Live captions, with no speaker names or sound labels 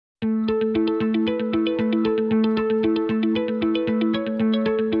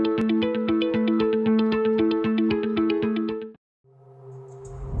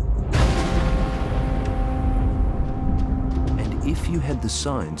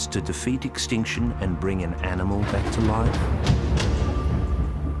science to defeat extinction and bring an animal back to life?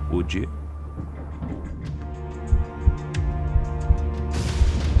 Would you?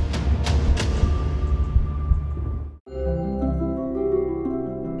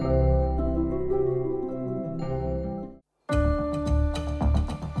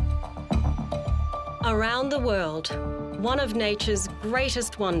 Around the world, one of nature's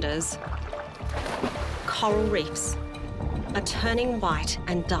greatest wonders, coral reefs are turning white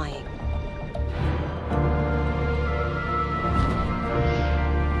and dying.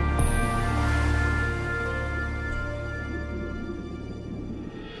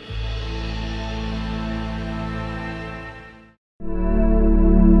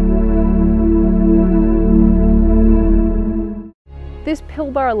 This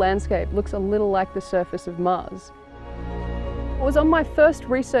Pilbara landscape looks a little like the surface of Mars. It was on my first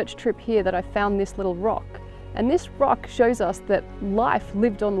research trip here that I found this little rock, and this rock shows us that life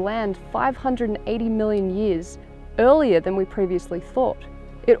lived on land 580 million years earlier than we previously thought.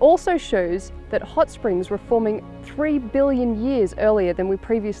 It also shows that hot springs were forming 3 billion years earlier than we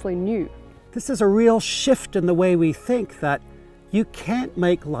previously knew. This is a real shift in the way we think, that you can't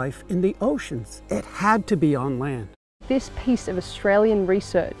make life in the oceans. It had to be on land. This piece of Australian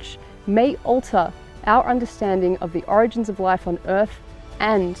research may alter our understanding of the origins of life on Earth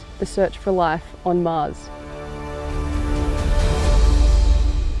and the search for life on Mars.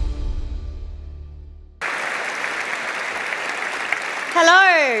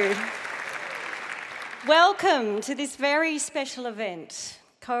 Hello! Welcome to this very special event,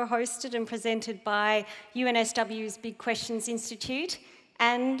 co-hosted and presented by UNSW's Big Questions Institute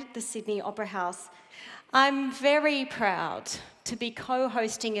and the Sydney Opera House. I'm very proud to be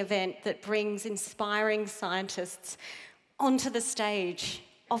co-hosting an event that brings inspiring scientists onto the stage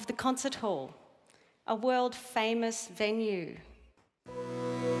of the concert hall, a world-famous venue.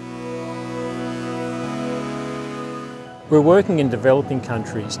 We're working in developing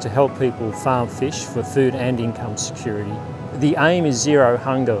countries to help people farm fish for food and income security. The aim is zero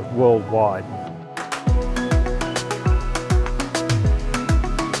hunger worldwide.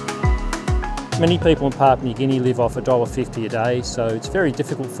 Many people in Papua New Guinea live off $1.50 a day, so it's very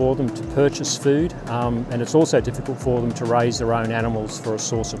difficult for them to purchase food, and it's also difficult for them to raise their own animals for a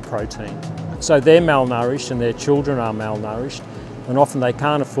source of protein. So they're malnourished and their children are malnourished, and often they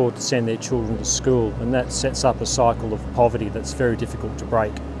can't afford to send their children to school, and that sets up a cycle of poverty that's very difficult to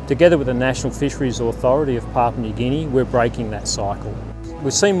break. Together with the National Fisheries Authority of Papua New Guinea, we're breaking that cycle.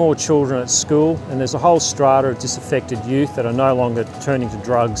 We've seen more children at school, and there's a whole strata of disaffected youth that are no longer turning to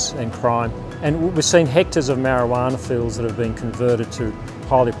drugs and crime. And we've seen hectares of marijuana fields that have been converted to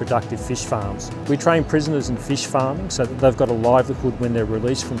highly productive fish farms. We train prisoners in fish farming so that they've got a livelihood when they're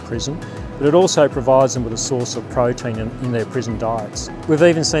released from prison, but it also provides them with a source of protein in their prison diets. We've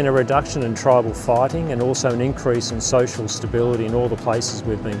even seen a reduction in tribal fighting and also an increase in social stability in all the places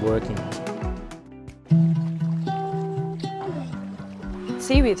we've been working.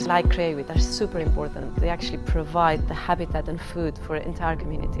 Seaweeds like Crayweed are super important. They actually provide the habitat and food for entire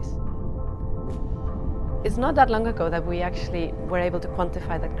communities. It's not that long ago that we actually were able to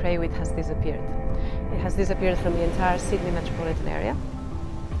quantify that Crayweed has disappeared. It has disappeared from the entire Sydney metropolitan area.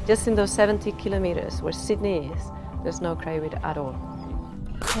 Just in those 70 kilometres where Sydney is, there's no Crayweed at all.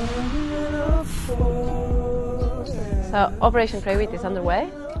 So Operation Crayweed is underway,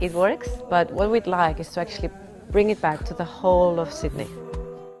 it works, but what we'd like is to actually bring it back to the whole of Sydney.